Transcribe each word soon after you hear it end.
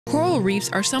coral reefs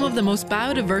are some of the most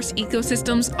biodiverse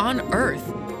ecosystems on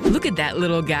Earth. Look at that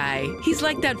little guy. He's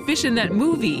like that fish in that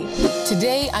movie.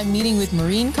 Today, I'm meeting with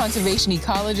marine conservation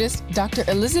ecologist, Dr.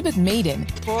 Elizabeth Madin.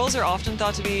 Corals are often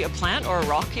thought to be a plant or a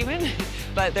rock even,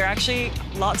 but they're actually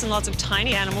lots and lots of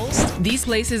tiny animals. These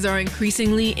places are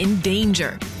increasingly in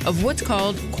danger of what's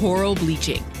called coral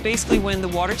bleaching. Basically, when the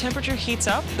water temperature heats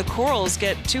up, the corals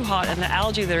get too hot and the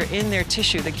algae that are in their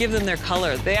tissue that give them their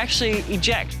color, they actually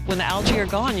eject. When the algae are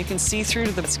gone, you can see through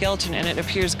to the skeleton and it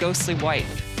appears ghostly white.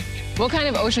 What kind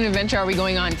of ocean adventure are we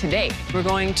going on today? We're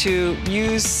going to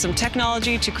use some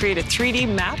technology to create a 3D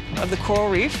map of the coral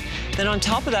reef. Then on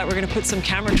top of that, we're going to put some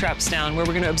camera traps down where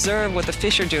we're going to observe what the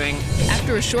fish are doing.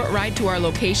 After a short ride to our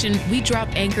location, we drop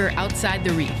anchor outside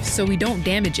the reef so we don't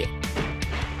damage it.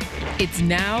 It's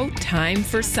now time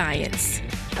for science.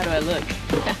 How do I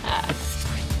look?